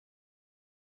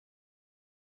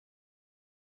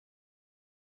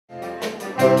Like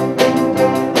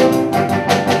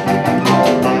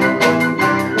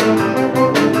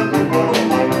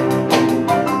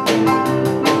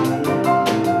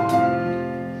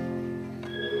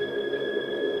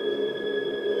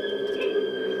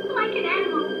an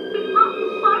animal with awful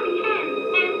sparky hands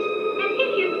and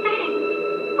hideous fangs.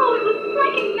 Oh, it was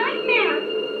like a nightmare.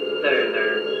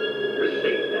 There. You're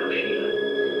safe now, Sheila.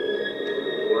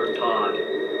 Poor Todd.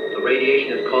 The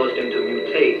radiation has caused him to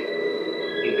mutate.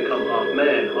 He's become half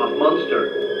man, half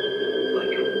monster. Like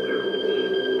a werewolf.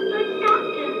 But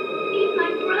doctor, he's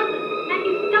my brother, and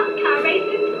you stop car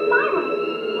racing tomorrow.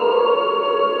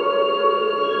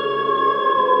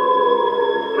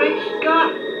 Great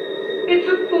Scott! It's a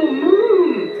full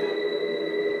moon!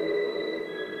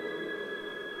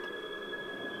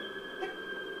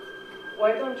 Why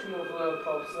don't you move a little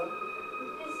closer?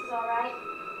 This is alright.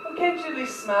 Well, can't you at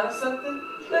least smell something?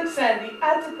 Look, Sandy, I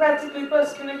had to practically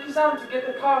bust Kanuki's arm to get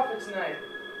the car for tonight.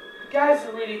 The guys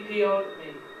are really PO'd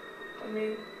me. I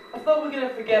mean, I thought we were going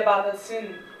to forget about that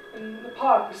scene in the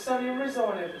park with Sonny and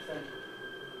Rizzo and everything.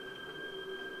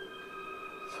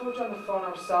 I told you on the phone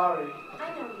I'm sorry.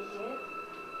 I know you did.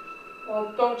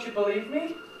 Well, don't you believe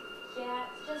me? Yeah,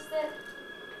 it's just that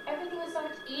everything was so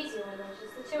much easier when there was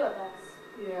just the two of us.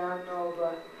 Yeah, I know,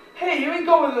 but... Hey, you ain't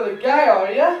going with the guy,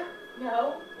 are ya?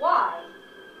 No, why?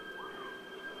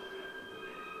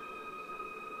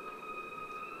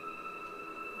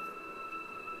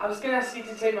 I was gonna ask you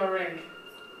to take my ring.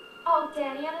 Oh,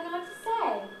 Danny, I don't know what to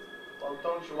say. Well,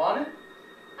 don't you want it?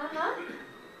 Uh-huh.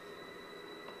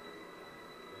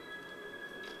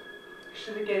 I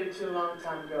should have gave it to you a long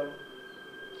time ago.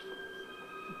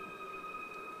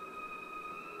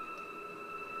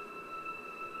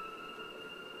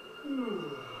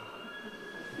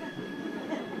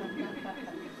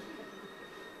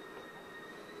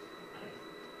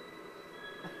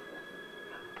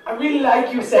 I really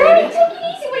like you, Sandy. Danny, take it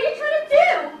easy. What are you trying to do?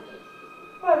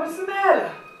 Why, what's the matter?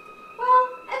 Well,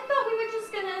 I thought we were just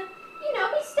gonna,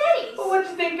 be steady. Well, what do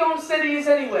you think going steady is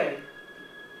anyway?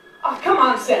 Oh, come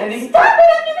on, Sandy. Stop it!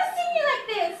 I've never seen you like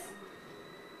this.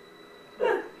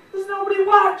 There's nobody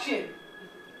watching.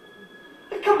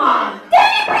 Come on.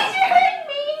 Danny, please, you're hurting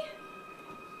me.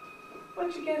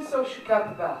 What you getting so shook up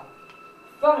about?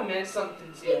 I thought I meant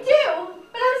something to you. You do,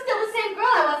 but I'm still the same girl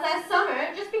I was last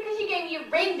summer. Just because you gave me a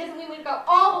ring doesn't mean we go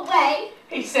all the way.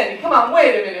 Hey, Sandy, come on,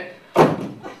 wait a minute.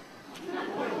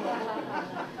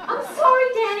 I'm sorry,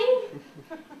 Danny.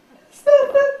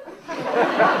 Stop it.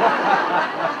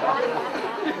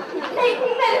 Maybe we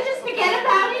better just forget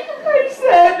about it. Hey,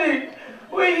 Sandy,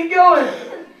 where you going?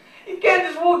 You can't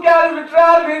just walk out of a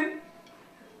drive-in.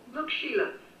 Look,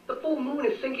 Sheila, the full moon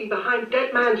is sinking behind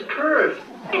Dead Man's Curve.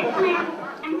 Yes, ma'am.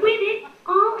 And with it,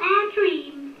 all our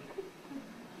dreams.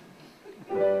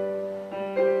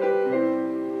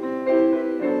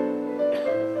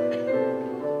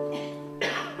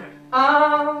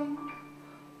 I'm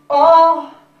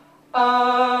all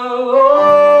alone,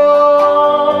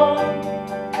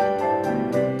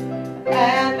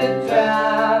 and the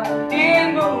drive-in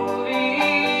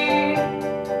movie,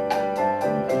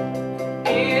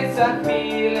 it's a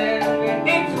feeling,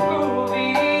 it's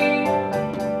groovy,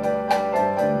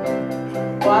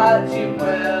 watching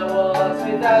werewolves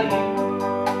without you.